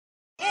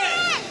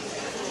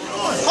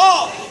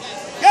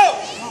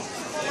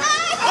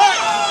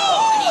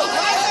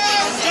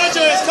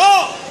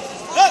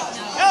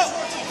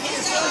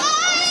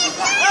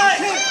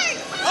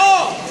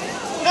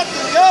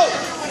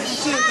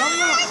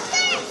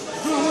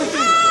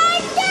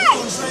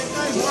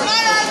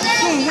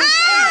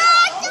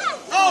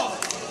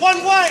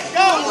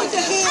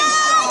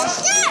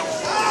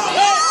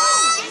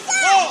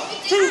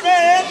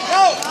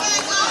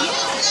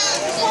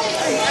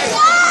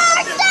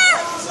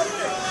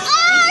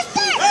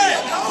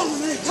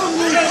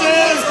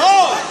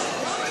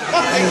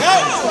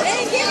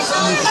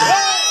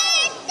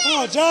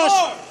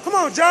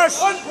on, Josh.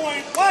 1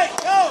 point. White,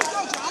 go.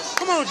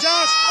 Come on,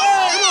 Josh.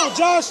 Come on,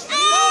 Josh.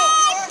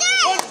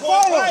 1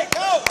 point. White,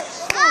 go.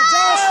 Come on,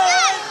 Josh.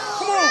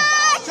 Come on.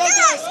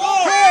 Joshua,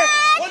 score.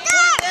 1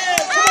 point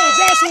there. Come on,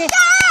 Joshua.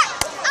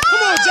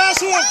 Come on,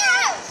 Joshua.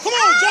 Come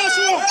on,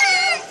 Joshua.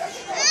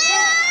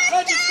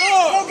 Judges,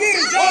 score. Go get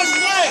it, Josh.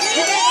 You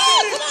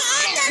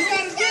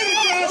gotta get it,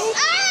 Josh.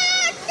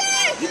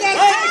 You gotta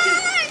take it.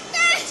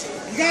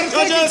 You gotta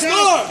take it, Judges,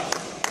 score.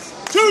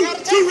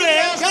 Two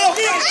red. Go. Go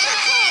get it.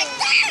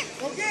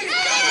 Go get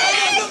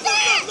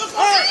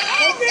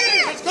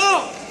it. Let's go.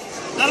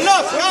 Not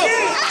enough. Go. Go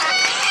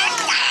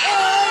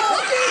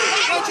get it.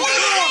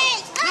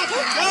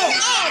 Go.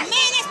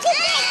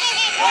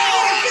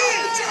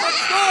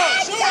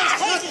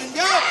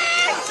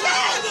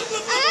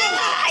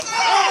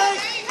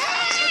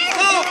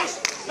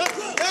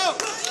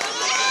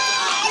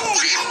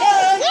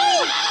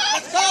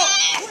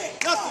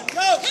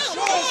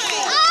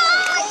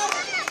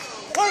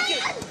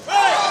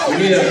 We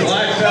need a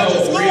black belt,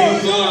 green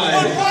 5.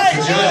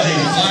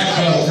 Judging, black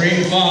belt,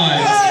 green 5.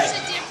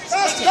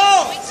 Let's go!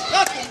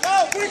 Go!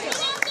 Quicker!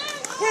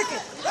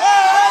 Quicker!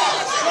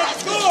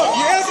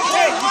 You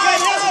hesitate. You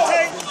can't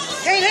hesitate.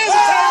 Can't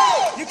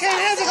hesitate. You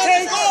can't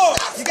hesitate.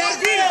 You gotta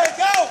get it.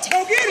 Go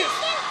get it.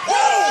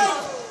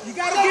 You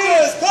gotta get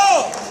it.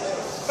 Go!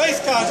 Face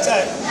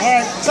contact. All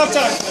right.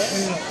 Sometimes.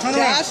 Turn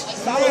around.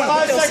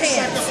 5 seconds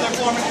there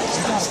for me.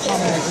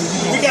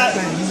 We got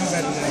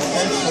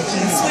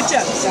Switch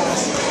up,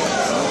 Josh.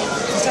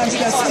 Sometimes you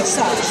gotta switch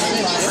sides.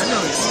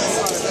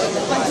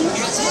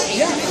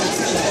 Yeah.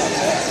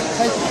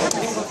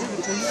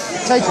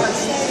 Take it.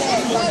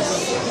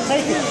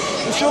 Take it.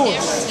 It's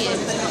yours.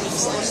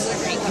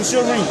 It's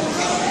your ring.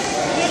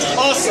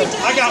 awesome.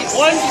 I got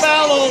 1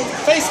 foul on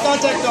face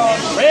contact on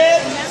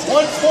red,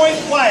 1 point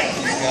white.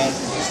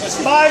 There's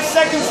 5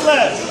 seconds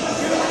left.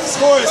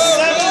 Score is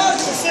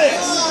 7-6.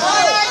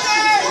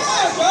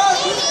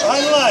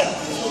 Highlight.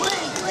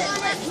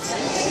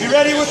 Be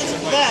ready with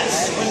that.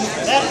 When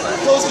that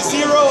goes to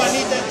 0, I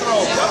need that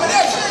throw.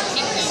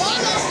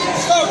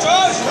 Go,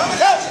 Josh!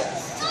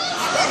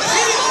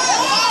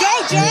 Go,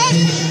 Josh!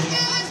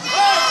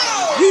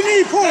 You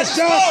need points,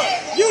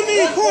 Josh! You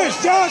need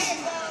points, Josh!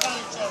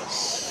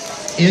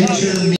 Intermediate.